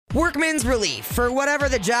Workman's relief for whatever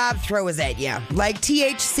the job throws at you, like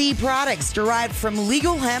THC products derived from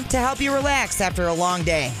legal hemp to help you relax after a long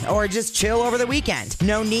day or just chill over the weekend.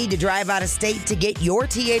 No need to drive out of state to get your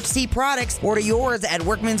THC products. Order yours at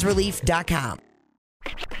workmansrelief.com.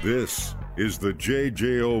 This is the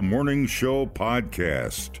JJO Morning Show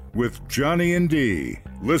podcast with Johnny and D.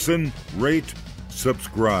 Listen, rate,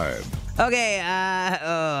 subscribe. Okay,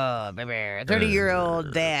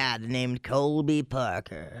 30-year-old dad named Colby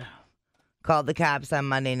Parker called the cops on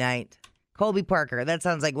Monday night. Colby Parker, that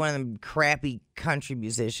sounds like one of them crappy country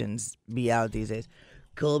musicians be out these days.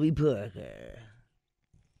 Colby Parker.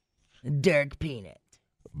 Dirk Peanut.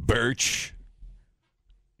 Birch.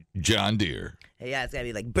 John Deere. Yeah, it's gotta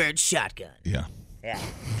be like Birch Shotgun. Yeah. Yeah.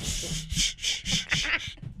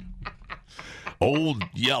 Old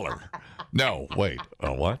Yeller. No, wait.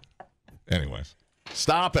 What? Anyways,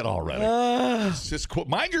 stop it already. Just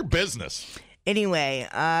mind your business. Anyway,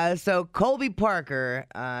 so Colby Parker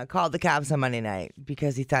called the cops on Monday night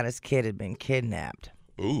because he thought his kid had been kidnapped.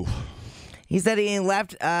 Ooh. He said he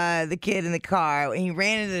left the kid in the car. He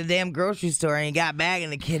ran into the damn grocery store and he got back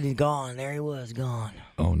and the kid is gone. There he was, gone.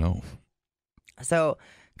 Oh, no. So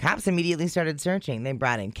cops immediately started searching. They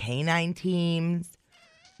brought in canine teams.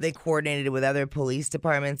 They coordinated with other police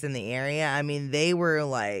departments in the area. I mean, they were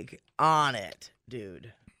like on it,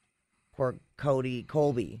 dude. Poor Cody,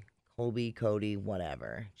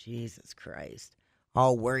 whatever. Jesus Christ.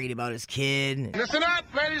 All worried about his kid. Listen up,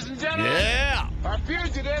 ladies and gentlemen. Yeah. Our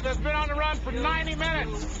fugitive has been on the run for 90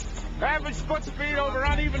 minutes. Average foot speed over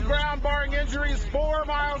uneven ground, barring injuries, 4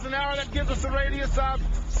 miles an hour. That gives us a radius of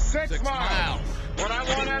 6 miles. What I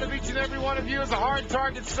want out of each and every one of you is a hard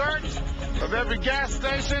target search of every gas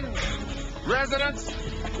station, residence,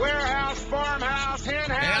 warehouse, farmhouse, hen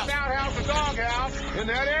house, outhouse, and dog house in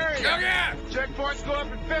that area. Go get him! Checkpoints go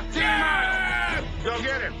up in 15 miles. Go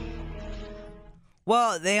get him.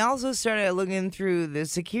 Well, they also started looking through the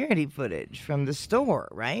security footage from the store,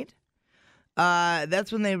 right?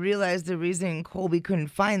 That's when they realized the reason Colby couldn't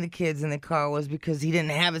find the kids in the car was because he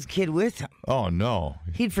didn't have his kid with him. Oh, no.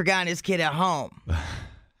 He'd forgotten his kid at home.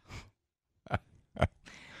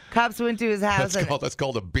 Cops went to his house. That's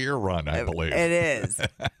called a beer run, I believe. It is.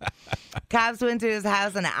 Cops went to his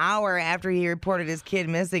house an hour after he reported his kid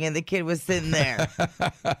missing, and the kid was sitting there.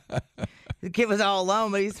 The kid was all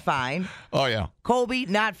alone, but he's fine. Oh, yeah. Colby,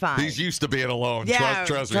 not fine. He's used to being alone. Yeah,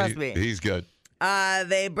 Trust me. He's good.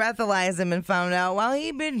 They breathalyzed him and found out, well,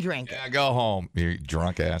 he'd been drinking. Yeah, go home, you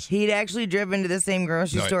drunk ass. He'd actually driven to the same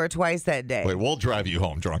grocery store twice that day. Wait, we'll drive you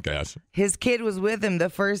home, drunk ass. His kid was with him the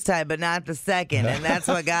first time, but not the second, and that's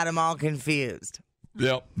what got him all confused.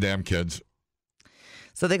 Yep, damn kids.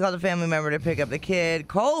 So they called a family member to pick up the kid.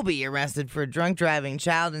 Colby arrested for drunk driving,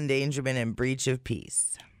 child endangerment, and breach of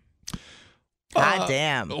peace. God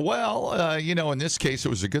damn. Well, in this case, it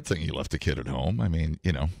was a good thing he left the kid at home. I mean,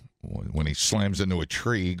 when he slams into a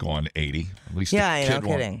tree going 80, at least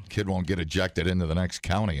the kid won't get ejected into the next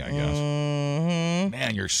county, I guess. Mm-hmm.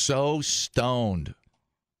 Man, you're so stoned.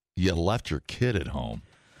 You left your kid at home.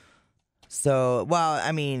 So, well,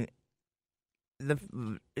 I mean,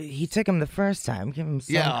 he took him the first time. Give him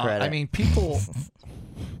some credit. I mean, people...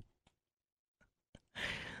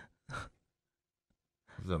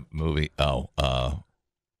 The movie,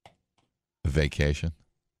 Vacation.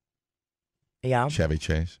 Yeah. Chevy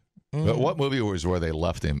Chase. Mm-hmm. But what movie was where they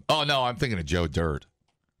left him? Oh, no, I'm thinking of Joe Dirt.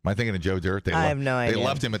 Am I thinking of Joe Dirt? I have no idea. They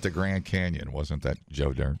left him at the Grand Canyon. Wasn't that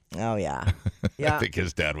Joe Dirt? Oh, yeah. Yeah. I think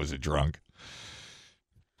his dad was a drunk.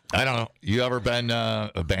 I don't know. You ever been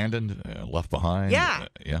abandoned, left behind? Yeah.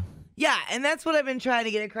 Yeah. Yeah, and that's what I've been trying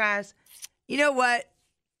to get across. You know what?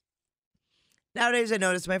 Nowadays I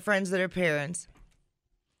notice my friends that are parents,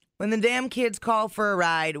 when the damn kids call for a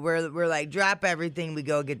ride, we're like, drop everything, we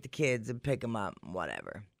go get the kids and pick them up,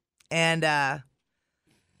 whatever. And, when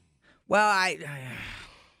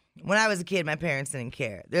I was a kid, my parents didn't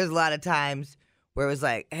care. There's a lot of times where it was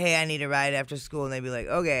like, hey, I need a ride after school, and they'd be like,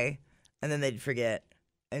 okay, and then they'd forget.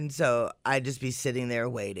 And so I'd just be sitting there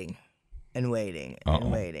waiting and waiting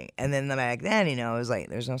and waiting. And then back then, it was like,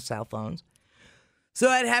 there's no cell phones. So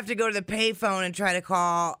I'd have to go to the payphone and try to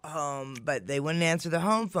call home, but they wouldn't answer the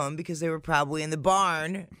home phone because they were probably in the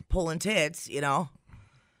barn pulling tits,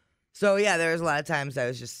 So, yeah, there was a lot of times I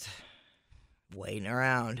was just waiting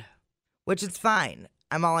around, which is fine.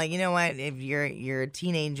 I'm all like, you know what? If you're a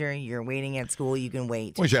teenager, you're waiting at school, you can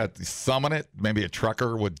wait. Was you thumbing it? Maybe a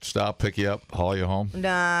trucker would stop, pick you up, haul you home?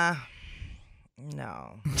 Nah.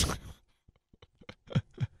 No.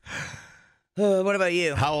 What about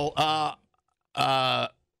you?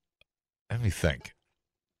 Let me think.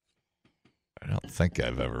 I don't think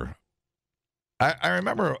I've ever I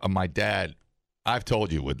remember my dad, I've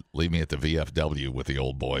told you, would leave me at the VFW with the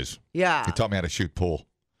old boys. Yeah. He taught me how to shoot pool.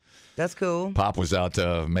 That's cool. Pop was out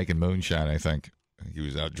making moonshine, I think. He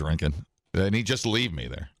was out drinking. And he'd just leave me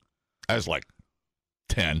there. I was like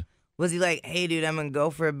 10. Was he like, hey, dude, I'm going to go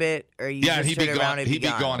for a bit? Or you just he'd be around gone. He'd be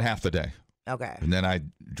gone half the day. Okay. And then I'd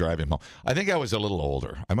drive him home. I think I was a little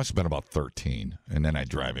older. I must have been about 13. And then I'd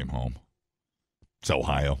drive him home. It's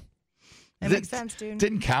Ohio. That makes sense, dude.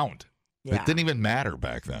 Didn't count. Yeah. It didn't even matter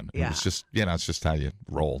back then. Yeah. It was just, it's just how you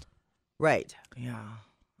rolled. Right. Yeah.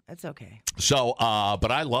 That's okay. So,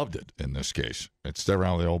 but I loved it in this case. I'd stay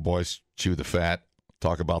around with the old boys, chew the fat,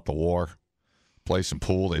 talk about the war, play some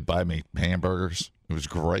pool. They'd buy me hamburgers. It was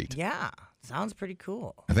great. Yeah. Sounds pretty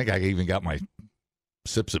cool. I think I even got my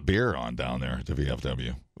sips of beer on down there at the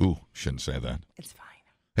VFW. Ooh, shouldn't say that. It's fine.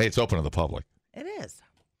 Hey, it's open to the public. It is.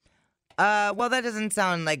 Well, that doesn't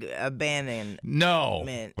sound like abandonment. No.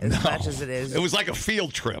 As much as it is. It was like a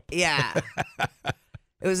field trip. Yeah.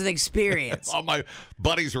 It was an experience. All my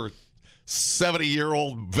buddies were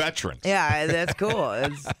 70-year-old veterans. Yeah, that's cool.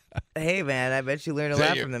 Hey, man, I bet you learned a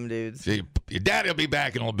lot from them dudes. Your daddy will be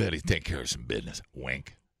back in a little bit. He'll take care of some business.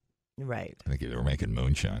 Wink. Right. I think they were making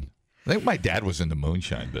moonshine. I think my dad was in the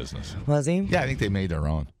moonshine business. Was he? Yeah, I think they made their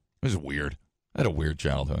own. It was weird. I had a weird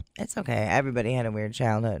childhood. It's okay. Everybody had a weird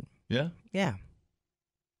childhood. Yeah? Yeah.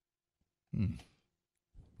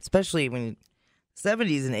 Especially when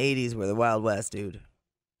 70s and 80s were the Wild West, dude.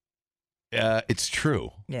 It's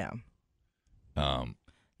true. Yeah.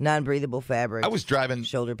 Non-breathable fabric. I was driving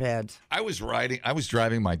shoulder pads. I was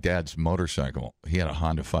driving my dad's motorcycle. He had a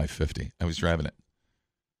Honda 550. I was driving it.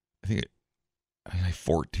 I think like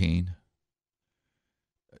 14.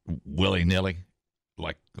 Willy-nilly.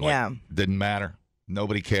 Like didn't matter.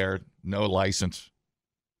 Nobody cared. No license.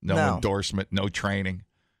 No endorsement. No training.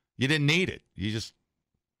 You didn't need it. You just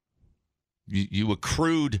you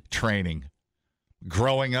accrued training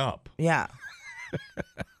growing up. Yeah.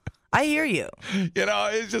 I hear you.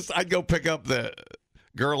 It's just I'd go pick up the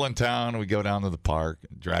girl in town. We'd go down to the park,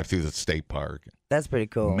 drive through the state park. That's pretty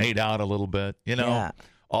cool. Made out a little bit,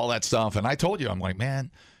 all that stuff. And I told you, I'm like, man,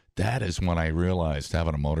 that is when I realized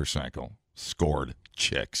having a motorcycle scored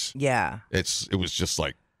chicks. Yeah. It was just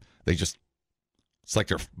like it's like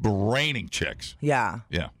they're raining chicks. Yeah.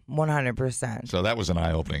 Yeah. 100%. So that was an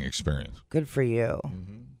eye-opening experience. Good for you.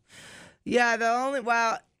 Mm-hmm. Yeah,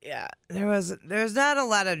 there's not a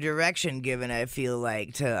lot of direction given, I feel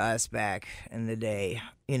like, to us back in the day.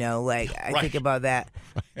 I think about that.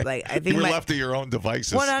 Like, I think you were left to your own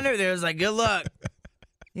devices. 100, there's like, good luck.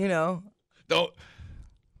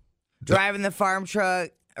 Driving the farm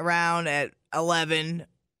truck around at 11,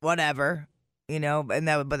 whatever,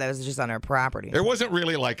 but that was just on our property. There wasn't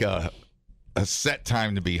really like a set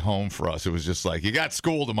time to be home for us. It was just like, you got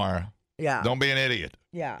school tomorrow. Yeah. Don't be an idiot.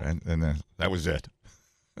 Yeah. And then that was it.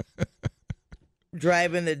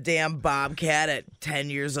 Driving the damn Bobcat at 10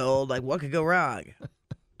 years old. Like, what could go wrong?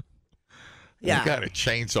 Yeah. I got a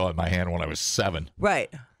chainsaw in my hand when I was 7.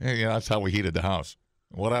 Right. Yeah, that's how we heated the house.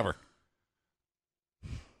 Whatever.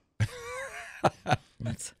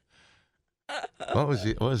 What was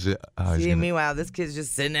it? Meanwhile, this kid's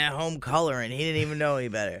just sitting at home coloring. He didn't even know any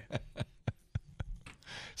better.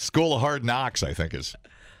 School of Hard Knocks, I think, is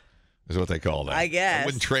what they call that. I guess. I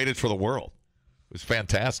wouldn't trade it for the world. It was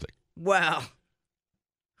fantastic. Wow.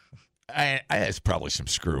 It's probably some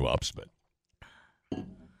screw-ups, but...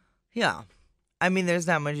 Yeah. I mean, there's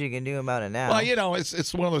not much you can do about it now. Well,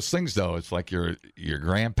 it's one of those things, though. It's like your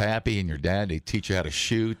grandpappy and your dad, they teach you how to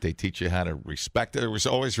shoot. They teach you how to respect. There was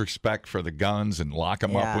always respect for the guns and lock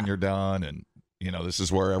them up when you're done. And, this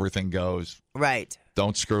is where everything goes. Right.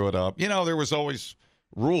 Don't screw it up. There was always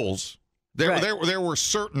rules. There were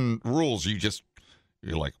certain rules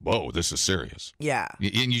you're like, whoa, this is serious. Yeah.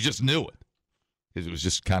 And you just knew it. Because it was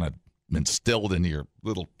just kind of instilled into your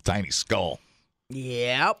little tiny skull.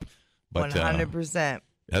 Yep. But 100%.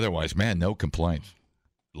 Otherwise, man, no complaints.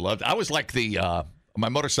 Loved. I was like my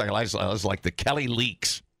motorcycle. I was like the Kelly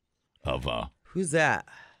Leaks of. Who's that?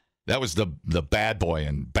 That was the bad boy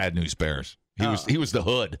in Bad News Bears. He was the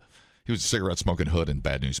hood. He was a cigarette smoking hood in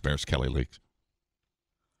Bad News Bears. Kelly Leaks.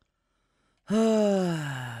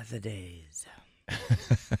 The days.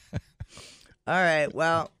 All right.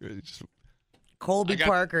 Well, Colby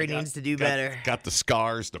Parker needs to do better. Got the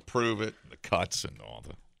scars to prove it, the cuts, and all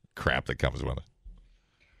the crap that comes with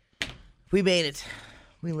it. We made it.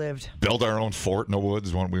 We lived. Build our own fort in the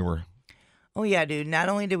woods when we were. Oh yeah, dude! Not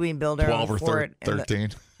only did we build our 12 own or fort 13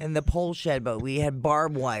 in the pole shed, but we had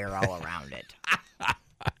barbed wire all around it.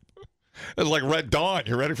 It was like Red Dawn.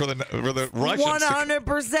 You ready for the Russians?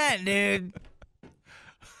 100%, dude.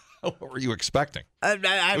 What were you expecting? I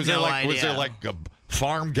have Was there like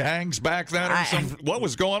farm gangs back then or something? What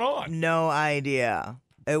was going on? No idea.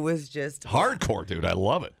 It was just hardcore, dude. I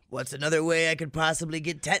love it. What's another way I could possibly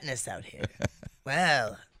get tetanus out here?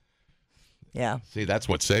 Well, yeah. See, that's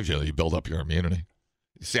what saves you. You build up your immunity.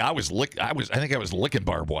 See, I think I was licking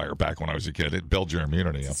barbed wire back when I was a kid. It builds your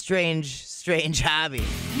immunity up. Strange hobby.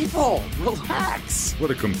 People, relax.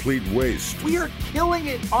 What a complete waste We are killing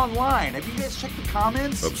it online. Have you guys checked the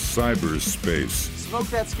comments? of cyberspace. Smoke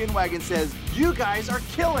That Skin Wagon says, you guys are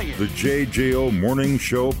killing it. The JJO Morning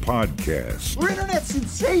Show Podcast. We're internet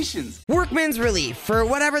sensations. Workman's relief for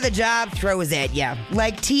whatever the job throws at you,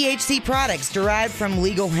 like THC products derived from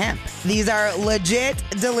legal hemp. These are legit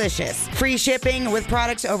delicious. Free shipping with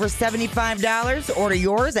products over $75. Order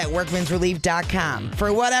yours at workmansrelief.com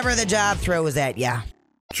for whatever the job throws at you.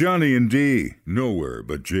 Johnny and D, nowhere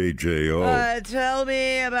but JJO. Tell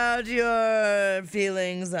me about your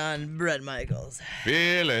feelings on Bret Michaels.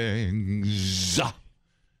 Feelings.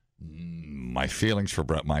 My feelings for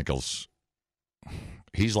Bret Michaels.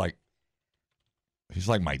 He's like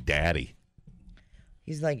my daddy.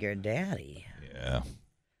 He's like your daddy. Yeah.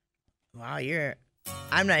 Wow,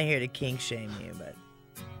 I'm not here to kink shame you, but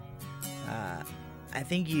I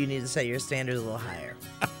think you need to set your standards a little higher.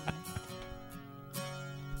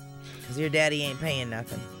 Because your daddy ain't paying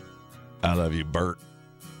nothing. I love you, Bert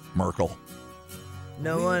Merkel.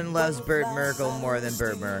 No one loves Bert Merkel more than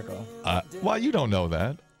Bert Merkel. Well, you don't know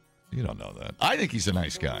that. You don't know that. I think he's a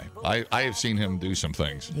nice guy. I have seen him do some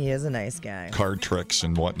things. He is a nice guy. Card tricks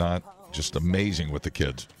and whatnot. Just amazing with the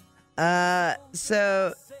kids.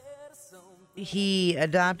 So he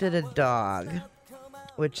adopted a dog,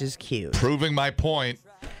 which is cute. Proving my point.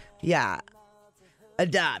 Yeah.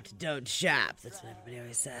 Adopt, don't shop. That's what everybody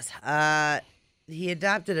always says. He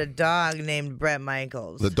adopted a dog named Bret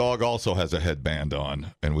Michaels. The dog also has a headband on,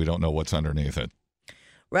 and we don't know what's underneath it.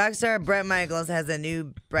 Rockstar Bret Michaels has a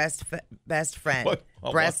new best friend. What?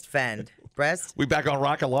 Breast friend. Breast? We back on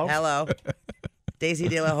Rock and Love? Hello. Daisy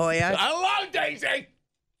De La Hoya. Hello, Daisy.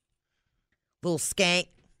 Little skank.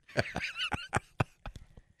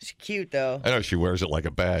 She's cute, though. I know she wears it like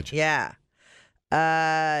a badge. Yeah.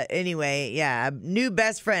 Anyway, yeah. New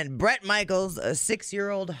best friend, Bret Michaels, a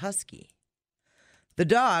 6-year-old husky. The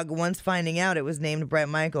dog, once finding out it was named Bret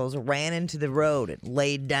Michaels, ran into the road and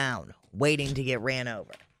laid down, waiting to get ran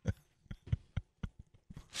over.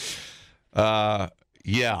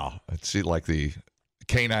 Yeah. It's like the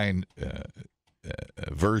canine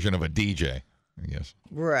version of a DJ, I guess.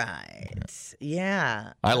 Right.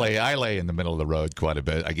 Yeah. I lay in the middle of the road quite a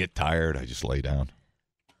bit. I get tired. I just lay down.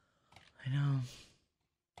 I know.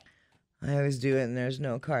 I always do it, and there's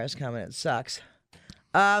no cars coming. It sucks.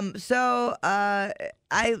 So I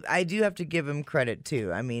do have to give him credit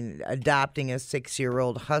too. I mean, adopting a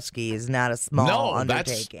 6-year-old husky is not a small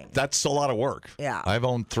undertaking. That's a lot of work. Yeah. I've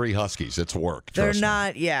owned 3 huskies. It's work. They're trust me.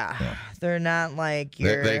 not. Yeah. They're not like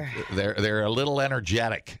your They're a little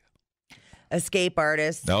energetic. escape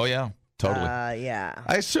artists. Oh yeah, totally. Yeah.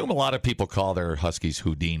 I assume a lot of people call their huskies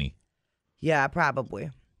Houdini. Yeah, probably.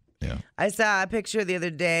 Yeah. I saw a picture the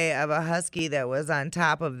other day of a husky that was on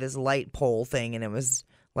top of this light pole thing, and it was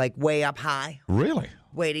like way up high. Really?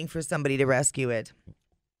 Waiting for somebody to rescue it.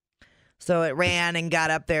 So it ran and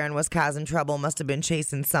got up there and was causing trouble. Must have been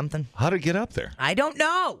chasing something. How did it get up there? I don't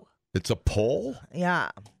know. It's a pole?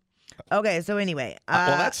 Yeah. Okay, so anyway.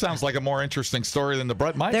 Well, that sounds like a more interesting story than the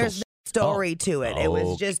Bret Michaels. There's no story to it. It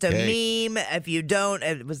was just a Okay. meme.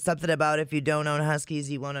 It was something about if you don't own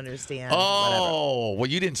huskies, you won't understand. Oh, well,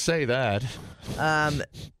 you didn't say that.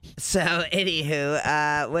 So,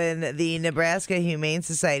 anywho, when the Nebraska Humane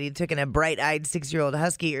Society took in a bright-eyed 6-year-old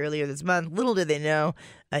husky earlier this month, little did they know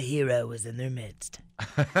a hero was in their midst.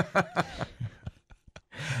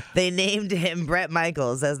 They named him Bret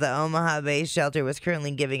Michaels, as the Omaha-based shelter was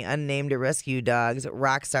currently giving unnamed rescue dogs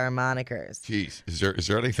rockstar monikers. Jeez, is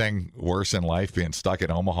there anything worse in life being stuck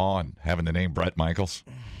in Omaha and having the name Bret Michaels?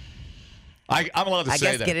 I'm allowed to say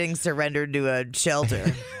that. I guess getting surrendered to a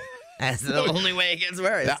shelter. That's the only way it gets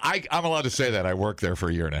worse. I'm allowed to say that. I worked there for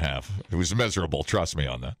a year and a half. It was miserable. Trust me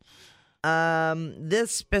on that.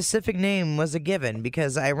 This specific name was a given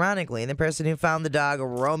because, ironically, the person who found the dog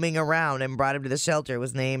roaming around and brought him to the shelter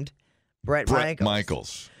was named Bret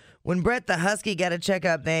Michaels. When Bret the husky got a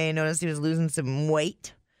checkup, they noticed he was losing some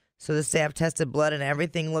weight. So the staff tested blood and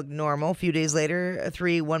everything looked normal. A few days later,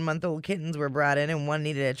 3 one-month-old kittens were brought in and one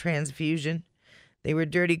needed a transfusion. They were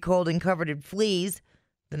dirty, cold, and covered in fleas,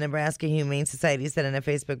 the Nebraska Humane Society said in a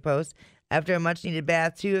Facebook post. After a much-needed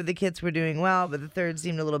bath, 2 of the kits were doing well, but the third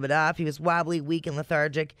seemed a little bit off. He was wobbly, weak, and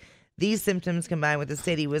lethargic. These symptoms, combined with the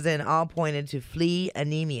state he was in, all pointed to flea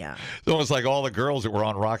anemia. It's almost like all the girls that were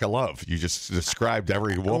on Rock of Love. You just described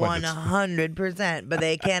every woman. 100%. But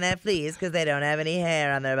they can't have fleas because they don't have any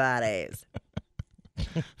hair on their bodies.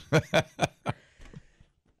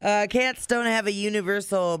 Cats don't have a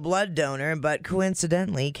universal blood donor, but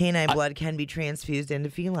coincidentally, canine blood can be transfused into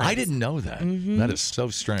felines. I didn't know that. Mm-hmm. That is so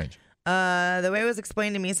strange. The way it was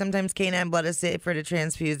explained to me, sometimes canine blood is safer to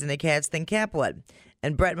transfuse into cats than cat blood.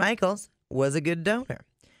 And Bret Michaels was a good donor.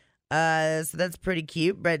 So that's pretty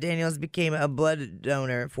cute. Bret Daniels became a blood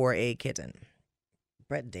donor for a kitten.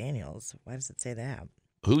 Bret Daniels? Why does it say that?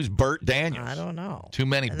 Who's Bert Daniels? I don't know. Too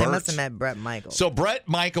many They Berts. must have met Bret Michaels. So Bret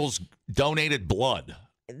Michaels donated blood.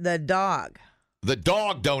 The dog. The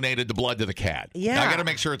dog donated the blood to the cat. Yeah. Now, I got to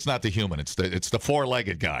make sure it's not the human. It's the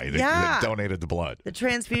four-legged guy that donated the blood. The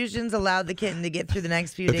transfusions allowed the kitten to get through the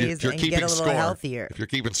next few days and get a little healthier. If you're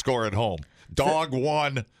keeping score at home. Dog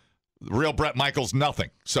won. Real Bret Michaels, nothing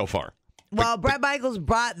so far. Well, Bret Michaels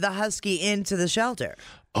brought the husky into the shelter.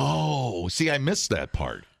 Oh, see, I missed that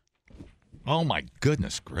part. Oh, my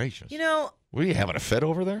goodness gracious. You know. What, are you having a fit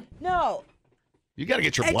over there? No. You got to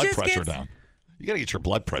get your blood pressure down. You got to get your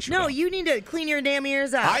blood pressure down. No, you need to clean your damn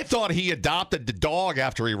ears out. I thought he adopted the dog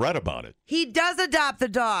after he read about it. He does adopt the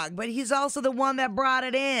dog, but he's also the one that brought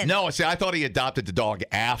it in. No, see, I thought he adopted the dog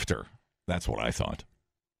after. That's what I thought.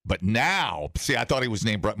 But now, see, I thought he was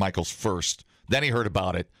named Bret Michaels first. Then he heard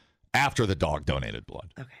about it after the dog donated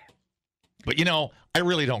blood. Okay. But, you know, I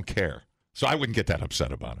really don't care. So I wouldn't get that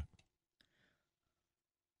upset about it.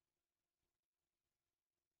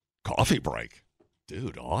 Coffee break.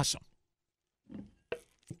 Dude, awesome.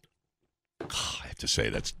 I have to say,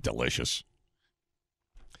 that's delicious.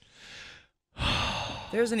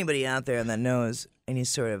 If there's anybody out there that knows any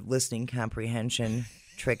sort of listening comprehension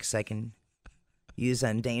tricks I can use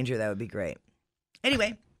on Danger, that would be great.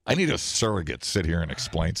 Anyway. I need a surrogate sit here and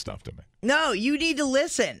explain stuff to me. No, you need to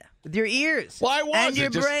listen with your ears. Well, I was. And your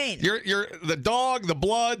brain. You're the dog, the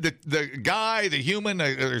blood, the guy, the human,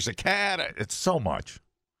 there's a cat. It's so much.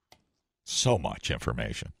 So much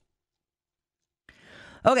information.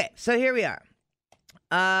 Okay, so here we are.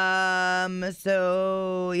 Bret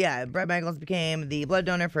Michaels became the blood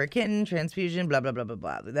donor for a kitten, transfusion, blah, blah, blah, blah,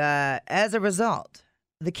 blah. As a result,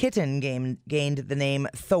 the kitten gained the name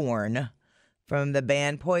Thorn from the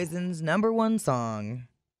band Poison's #1 song,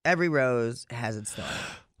 Every Rose Has Its Thorn.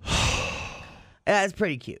 That's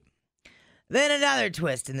pretty cute. Then another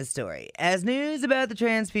twist in the story. As news about the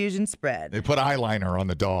transfusion spread, they put eyeliner on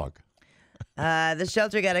the dog. The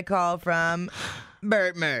shelter got a call from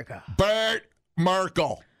Bert Merkel. Bert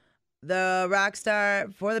Merkel. The rock star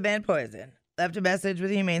for the band Poison left a message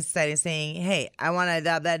with the Humane Society saying, hey, I want to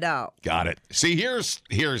adopt that dog. Got it. See, here's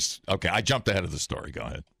okay, I jumped ahead of the story. Go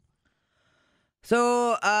ahead.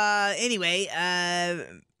 So, anyway,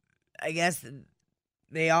 I guess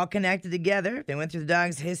they all connected together. They went through the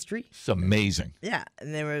dog's history. It's amazing. Yeah,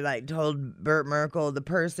 and they were told Bert Merkel, the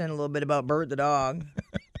person, a little bit about Bert the dog.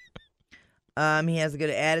 He has a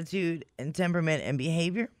good attitude and temperament and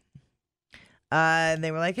behavior. And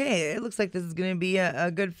they were like, hey, it looks like this is going to be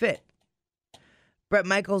a good fit. Bret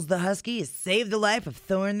Michaels, the husky, has saved the life of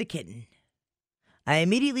Thorn the kitten. I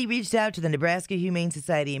immediately reached out to the Nebraska Humane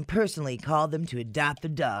Society and personally called them to adopt the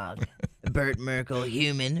dog. Bert Merkel,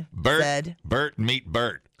 human, said. Bert, meet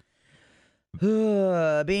Bert.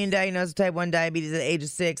 Being diagnosed with type 1 diabetes at the age of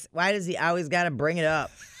 6. Why does he always got to bring it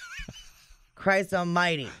up? Christ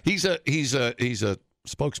almighty. He's a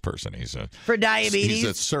spokesperson. For diabetes.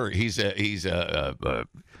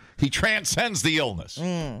 He transcends the illness.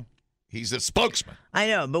 He's a spokesman. I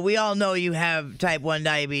know, but we all know you have type 1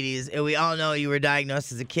 diabetes, and we all know you were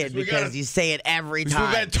diagnosed as a kid because you say it every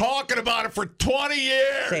time. We've been talking about it for 20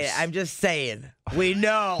 years. Say it. I'm just saying. We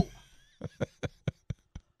know.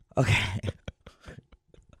 Okay.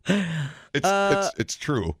 It's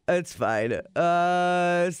true. It's fine.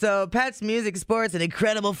 So pets, music, sports, and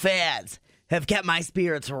incredible fads have kept my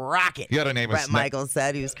spirits rocking. You got to name Bret Michaels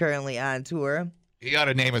said he was currently on tour. He got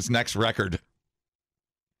to name his next record.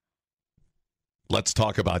 Let's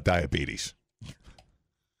talk about diabetes.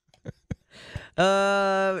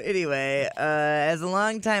 Anyway, as a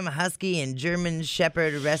longtime Husky and German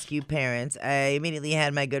Shepherd rescue parents, I immediately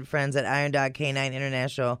had my good friends at Iron Dog Canine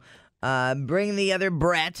International bring the other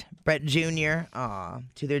Brett Jr.,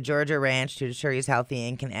 to their Georgia ranch to ensure he's healthy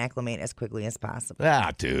and can acclimate as quickly as possible.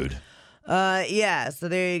 Ah, dude. Yeah, so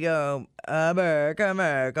there you go.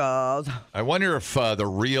 Merkles. I wonder if the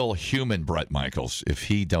real human Bret Michaels, if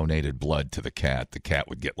he donated blood to the cat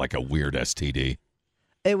would get like a weird STD.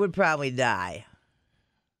 It would probably die.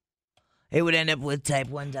 It would end up with type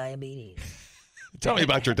 1 diabetes. Tell me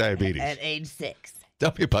about your diabetes. At age 6.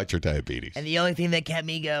 Tell me about your diabetes. And the only thing that kept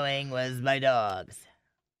me going was my dogs.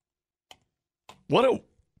 What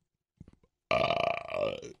a...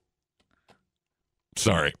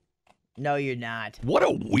 sorry. No, you're not. What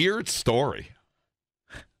a weird story.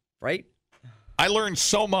 Right? I learned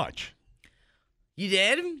so much. You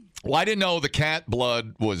did? Well, I didn't know the cat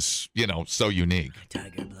blood was, so unique.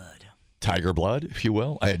 Tiger blood. Tiger blood, if you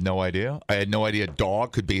will. I had no idea. I had no idea a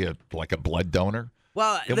dog could be like a blood donor.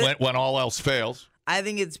 Well, when all else fails. I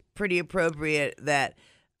think it's pretty appropriate that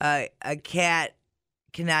a cat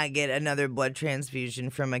cannot get another blood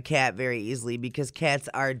transfusion from a cat very easily because cats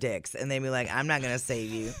are dicks. And they'd be like, I'm not going to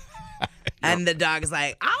save you. And the dog's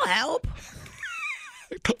like, I'll help.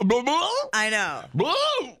 I know.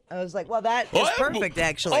 I was like, well, that is perfect,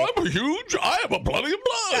 actually. I have a plenty of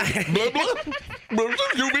blood.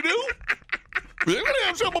 Scooby-Doo. You're going to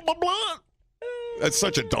have some of my blood. That's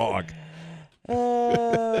such a dog.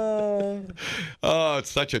 Oh,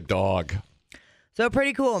 it's such a dog. So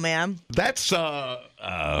pretty cool, man. That's, what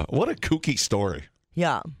a kooky story.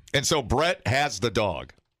 Yeah. And so Brett has the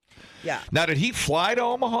dog. Yeah. Now, did he fly to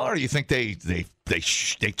Omaha, or do you think they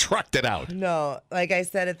trucked it out? No, like I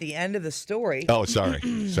said at the end of the story. Oh, sorry.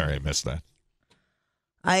 Sorry, I missed that.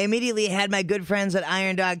 I immediately had my good friends at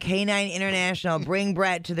Iron Dog K9 International bring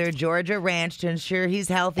Brett to their Georgia ranch to ensure he's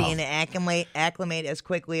healthy and acclimate as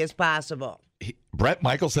quickly as possible. Brett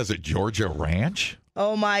Michaels has a Georgia ranch?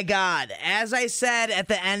 Oh, my God. As I said at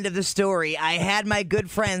the end of the story, I had my good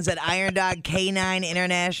friends at Iron Dog K9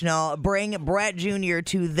 International bring Brett Jr.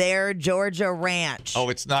 to their Georgia ranch. Oh,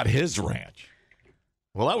 it's not his ranch.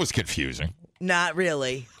 Well, that was confusing. Not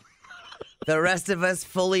really. The rest of us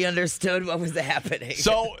fully understood what was happening.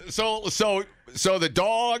 So the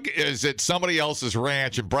dog is at somebody else's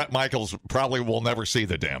ranch, and Brett Michaels probably will never see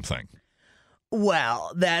the damn thing.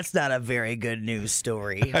 Well, that's not a very good news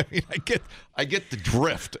story. I mean, I get the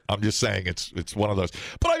drift. I'm just saying it's one of those.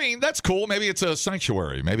 But I mean, that's cool. Maybe it's a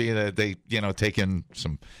sanctuary. Maybe they take in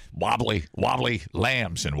some wobbly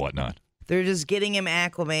lambs and whatnot. They're just getting him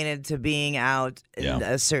acclimated to being out in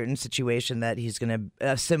a certain situation that he's going to,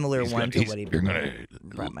 a similar one to what he did. You're going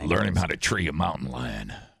to learn him how to tree a mountain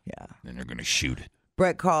lion. Yeah. Then they're going to shoot it.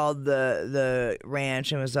 Brett called the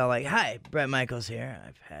ranch and was all like, "Hi, Brett Michaels here.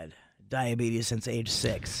 I've had diabetes since age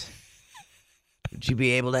 6. Would you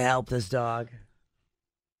be able to help this dog?"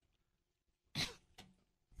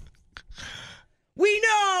 We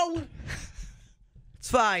know! It's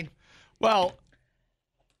fine. Well,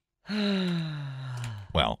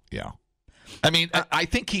 yeah. I mean, I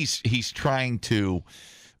think he's trying to,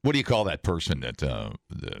 what do you call that person that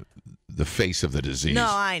the face of the disease? No,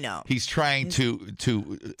 I know. He's trying to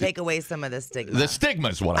take away some of the stigma. The stigma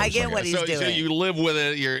is what I was get thinking. what he's doing. So you live with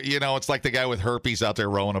it. It's like the guy with herpes out there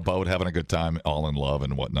rowing a boat, having a good time, all in love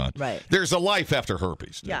and whatnot. Right. There's a life after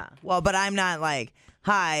herpes. Dude. Yeah. Well, but I'm not like,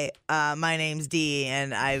 hi, my name's Dee,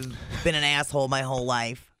 and I've been an asshole my whole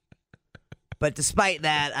life. But despite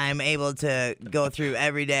that, I'm able to go through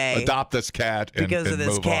every day. Adopt this cat because of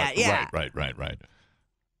this cat. On. Yeah. Right.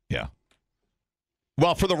 Yeah.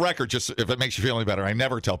 Well, for the record, just if it makes you feel any better, I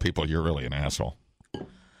never tell people you're really an asshole.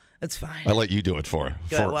 That's fine. I let you do it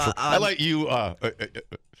I let you,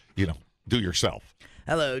 do yourself.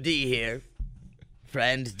 Hello, D here.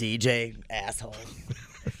 Friend, DJ, asshole.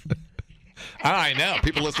 I know.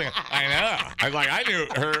 People listening, I know. I knew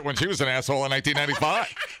her when she was an asshole in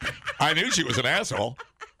 1995. I knew she was an asshole.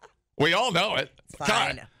 We all know it. Fine.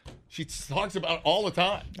 God, she talks about it all the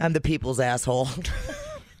time. I'm the people's asshole.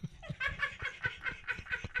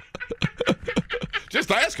 Just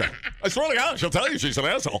ask her. I swear to God, she'll tell you she's an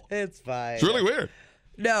asshole. It's fine. It's really weird.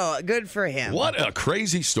 No, good for him. What a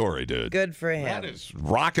crazy story, dude. Good for him. That is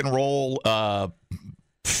rock and roll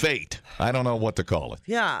fate. I don't know what to call it.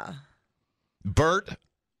 Yeah. Bert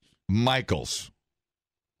Michaels.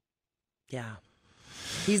 Yeah.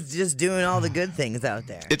 He's just doing all the good things out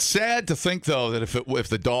there. It's sad to think, though, that if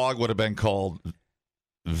the dog would have been called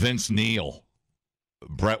Vince Neil,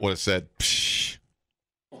 Brett would have said, psh,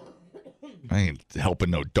 I ain't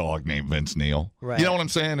helping no dog named Vince Neil. Right. You know what I'm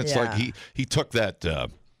saying? It's like he took that.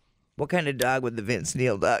 What kind of dog would the Vince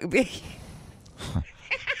Neil dog be?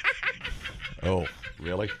 Oh,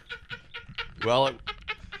 really? Well,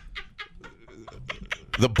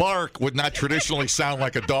 the bark would not traditionally sound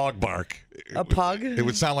like a dog bark. A pug? It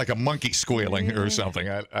would sound like a monkey squealing or something.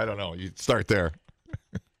 I don't know. You'd start there.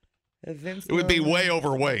 It would be way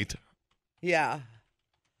overweight. Yeah.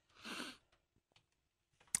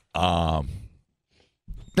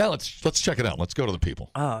 Now let's check it out. Let's go to the people.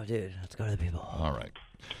 Oh, dude, let's go to the people. All right.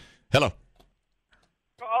 Hello.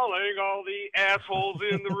 Calling all the assholes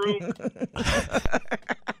in the room.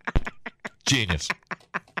 Genius.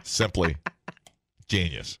 Simply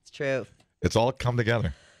genius. It's true. It's all come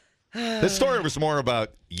together. This story was more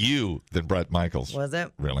about you than Bret Michaels. Was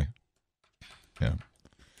it? Really? Yeah.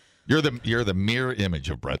 You're the mirror image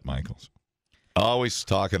of Bret Michaels. Always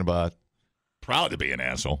talking about proud to be an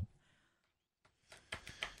asshole.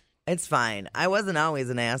 It's fine. I wasn't always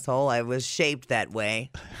an asshole. I was shaped that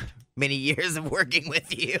way. Many years of working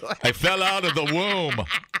with you. I fell out of the womb.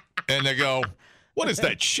 And they go, what is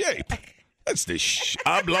that shape? That's the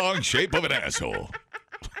oblong shape of an asshole.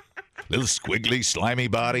 Little squiggly, slimy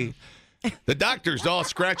body. The doctors all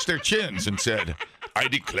scratched their chins and said, I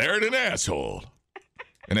declared an asshole.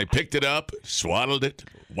 And I picked it up, swaddled it,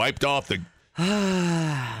 wiped off the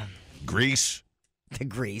grease. The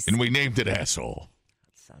grease. And we named it asshole.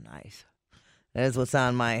 That's so nice. That is what's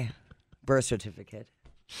on my birth certificate.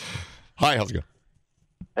 Hi, how's it going?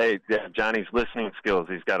 Hey, yeah, Johnny's listening skills.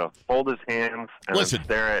 He's got to fold his hands and then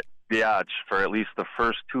stare at biatch for at least the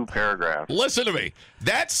first 2 paragraphs. Listen to me.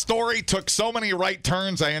 That story took so many right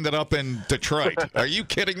turns, I ended up in Detroit. Are you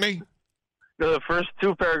kidding me? The first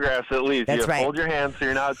 2 paragraphs at least. That's you right. Hold your hands so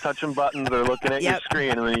you're not touching buttons or looking at your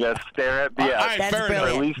screen, and then you got to stare at biatch That's for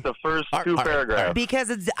brilliant. at least the first 2 paragraphs.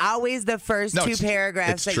 Because it's always the first 2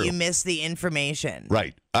 paragraphs that you miss the information.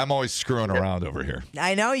 Right. I'm always screwing around over here.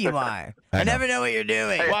 I know you are. I never know what you're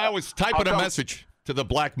doing. Well, I was typing a message to the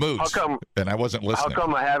Black Moods, and I wasn't listening. How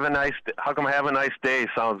come have a nice day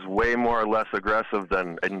sounds way more or less aggressive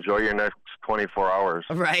than enjoy your next 24 hours?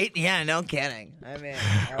 Right? Yeah, no kidding. I mean,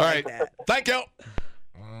 all right. that. Thank you.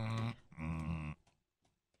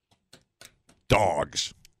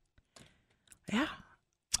 Dogs. Yeah.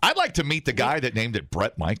 I'd like to meet the guy that named it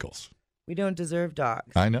Bret Michaels. We don't deserve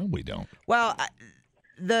dogs. I know we don't. Well,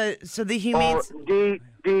 the humane. Oh, D,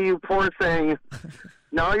 you poor thing.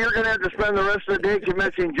 Now you're going to have to spend the rest of the day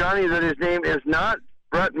convincing Johnny that his name is not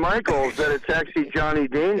Bret Michaels, that it's actually Johnny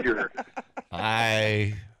Danger.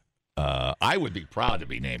 I would be proud to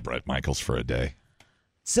be named Bret Michaels for a day.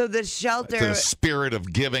 So the shelter. The spirit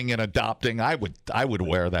of giving and adopting, I would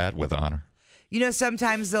wear that with honor. You know,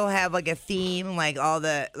 sometimes they'll have like a theme, like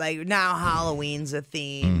now Halloween's a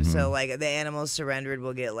theme. Mm-hmm. So like the animals surrendered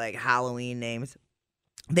will get like Halloween names.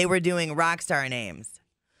 They were doing rock star names.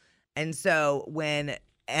 And so when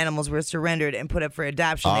animals were surrendered and put up for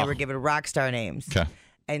adoption, they were given rock star names. Okay.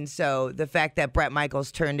 And so the fact that Bret Michaels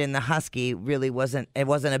turned in the husky really wasn't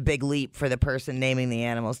a big leap for the person naming the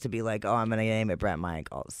animals to be like, oh, I'm going to name it Bret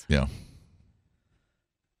Michaels. Yeah.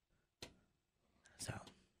 So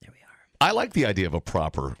there we are. I like the idea of a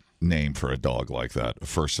proper name for a dog like that, a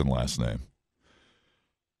first and last name.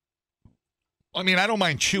 I mean, I don't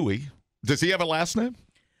mind Chewy. Does he have a last name?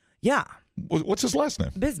 Yeah. What's his last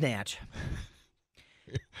name? Biznatch.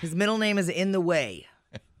 His middle name is In the Way.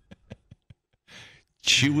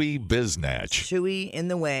 Chewy Biznatch. Chewy in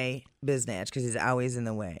the way, Biznatch, because he's always in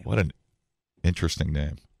the way. What an interesting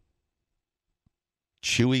name.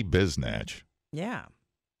 Chewy Biznatch. Yeah.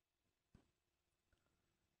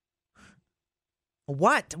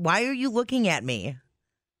 What? Why are you looking at me?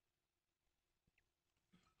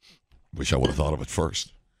 Wish I would have thought of it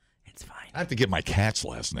first. It's fine. I have to give my cats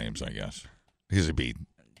last names, I guess. His would be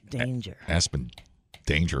Danger. Aspen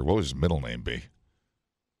Danger. What would his middle name be?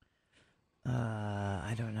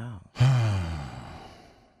 I don't know.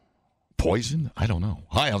 Poison? I don't know.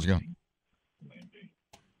 Hi, how's it going?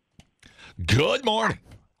 Good morning.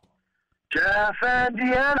 Jeff and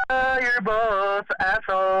Deanna, you're both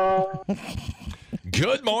assholes.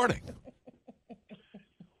 Good morning.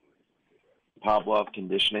 Pavlov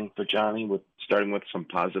conditioning for Johnny, starting with some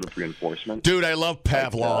positive reinforcement. Dude, I love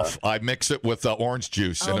Pavlov. I mix it with orange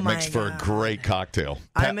juice, and it makes for a great cocktail.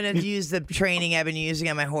 I'm going to use the training I've been using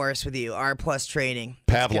on my horse with you, R+ training.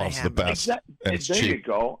 Pavlov's the best, and it's there cheap. You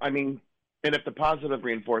go. I mean, and if the positive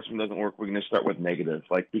reinforcement doesn't work, we're going to start with negative.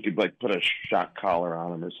 Like, we could, put a shock collar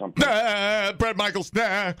on him or something. Nah, Bret Michaels,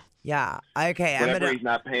 nah. Yeah, okay. Whenever he's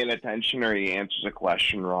not paying attention or he answers a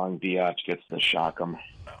question wrong, Biatch gets to shock him.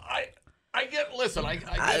 I get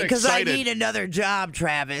excited. Because I need another job,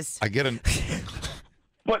 Travis. I get an...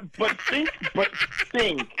 But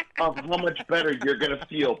think of how much better you're going to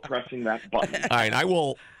feel pressing that button. All right,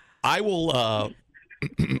 I will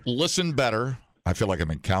listen better. I feel like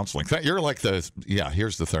I'm in counseling. You're like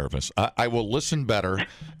here's the therapist. I will listen better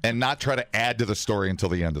and not try to add to the story until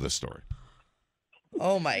the end of the story.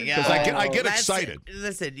 Oh, my God. Because I get excited.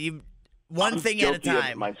 Listen, one thing at a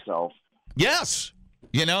time. Myself. Yes.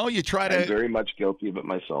 You know, you try to... I'm very much guilty of it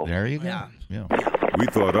myself. There you go. We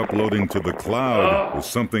thought uploading to the cloud was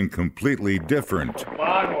something completely different. Come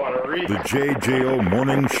on, water. The JJO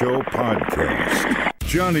Morning Show Podcast.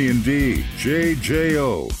 Johnny and D,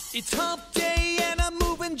 JJO. It's hump day and I'm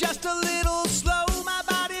moving just a little slow. My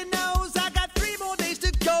body knows I got 3 more days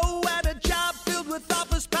to go at a job filled with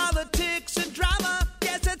office politics and drama.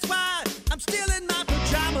 Yes, that's why I'm still in my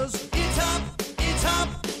pajamas. It's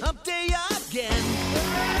hump day again.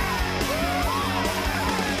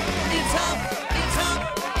 It's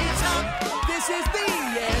hump, this is the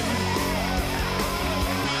end.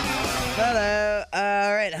 Hello.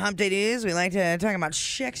 All right, Hump Day News. We like to talk about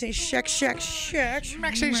sexy.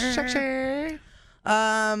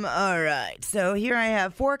 All right. So here I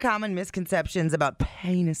have 4 common misconceptions about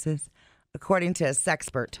penises, according to a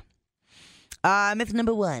sexpert. Myth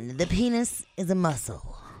number 1: the penis is a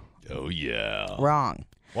muscle. Oh yeah. Wrong.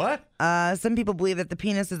 What? Some people believe that the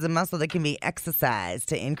penis is a muscle that can be exercised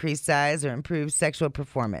to increase size or improve sexual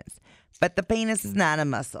performance. But the penis is not a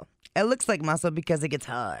muscle. It looks like muscle because it gets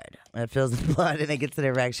hard when it fills with blood and it gets an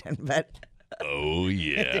erection. But oh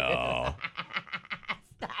yeah.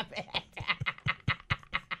 Stop it.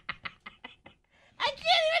 I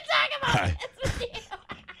can't even talk about this with you.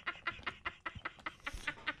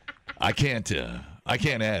 I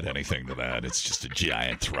can't add anything to that. It's just a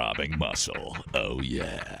giant throbbing muscle. Oh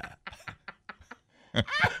yeah.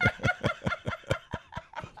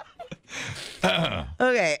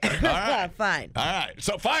 Okay. All right. Fine. All right.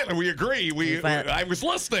 So finally, we agree. I was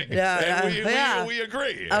listening. Yeah, and we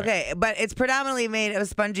agree. Okay, but it's predominantly made of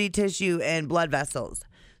spongy tissue and blood vessels.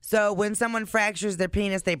 So when someone fractures their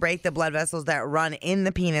penis, they break the blood vessels that run in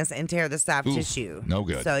the penis and tear the soft tissue. No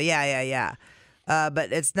good. So yeah.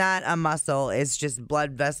 But it's not a muscle. It's just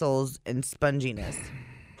blood vessels and sponginess,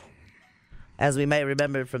 as we might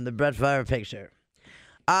remember from the Brett Favre picture.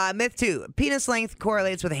 Myth 2: penis length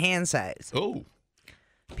correlates with hand size. Oh.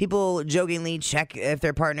 People jokingly check if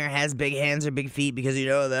their partner has big hands or big feet because you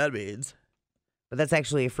know what that means. But that's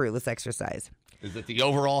actually a fruitless exercise. Is it the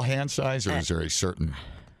overall hand size, or is there a certain...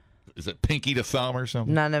 Is it pinky to thumb or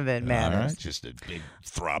something? None of it matters. All right, just a big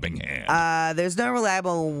throbbing hand. There's no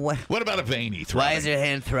reliable... What about a veiny throbbing? Why is your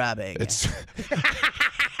hand throbbing? It's...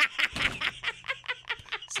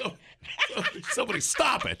 Somebody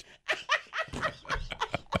stop it.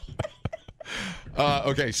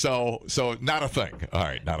 Okay, so not a thing. All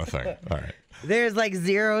right, not a thing. All right. There's like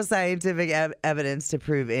zero scientific evidence to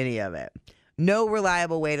prove any of it. No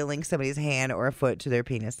reliable way to link somebody's hand or foot to their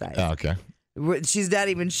penis size. Okay. She's not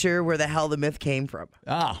even sure where the hell the myth came from.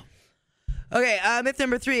 Ah. Okay, myth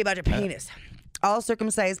number 3 about your penis. All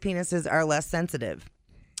circumcised penises are less sensitive.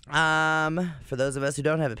 For those of us who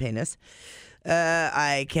don't have a penis,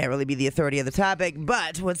 I can't really be the authority of the topic,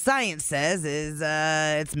 but what science says is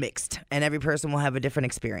it's mixed, and every person will have a different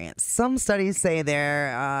experience. Some studies say there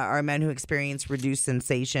are men who experience reduced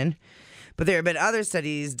sensation, but there have been other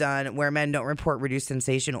studies done where men don't report reduced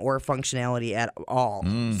sensation or functionality at all.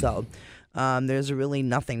 So there's really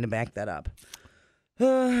nothing to back that up.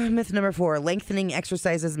 Myth number 4, lengthening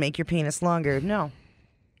exercises make your penis longer. No,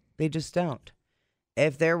 they just don't.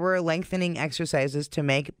 If there were lengthening exercises to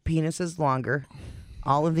make penises longer,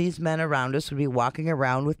 all of these men around us would be walking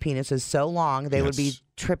around with penises so long they would be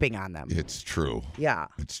tripping on them. It's true. Yeah.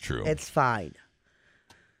 It's true. It's fine.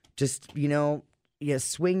 Just, you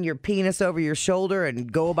swing your penis over your shoulder and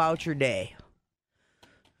go about your day.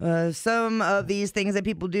 Some of these things that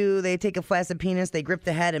people do, they take a flaccid penis, they grip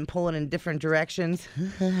the head and pull it in different directions.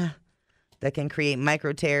 That can create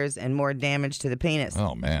micro tears and more damage to the penis.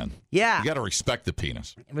 Oh, man. Yeah. You got to respect the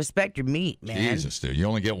penis. Respect your meat, man. Jesus, dude. You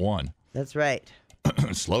only get one. That's right.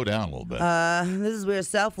 Slow down a little bit. This is where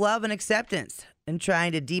self-love and acceptance and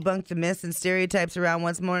trying to debunk the myths and stereotypes around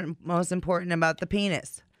what's most important about the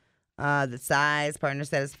penis. The size, partner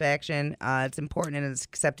satisfaction. It's important and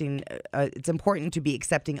it's important to be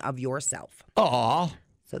accepting of yourself. Aw.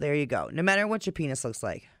 So there you go. No matter what your penis looks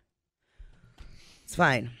like. It's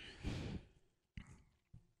fine.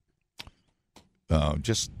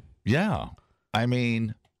 Yeah. I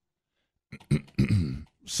mean,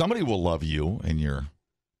 somebody will love you in your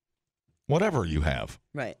whatever you have.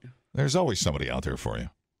 Right. There's always somebody out there for you.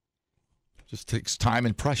 Just takes time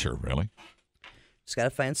and pressure, really. Just got to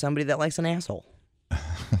find somebody that likes an asshole.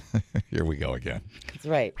 Here we go again. That's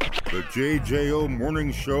right. The JJO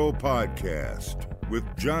Morning Show Podcast with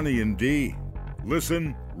Johnny and D.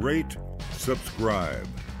 Listen, rate, subscribe.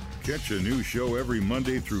 Catch a new show every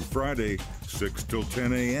Monday through Friday, 6 till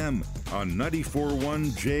 10 a.m. on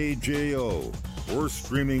 94.1 JJO or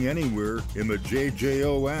streaming anywhere in the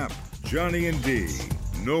JJO app. Johnny and D,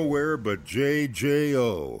 nowhere but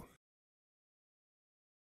JJO.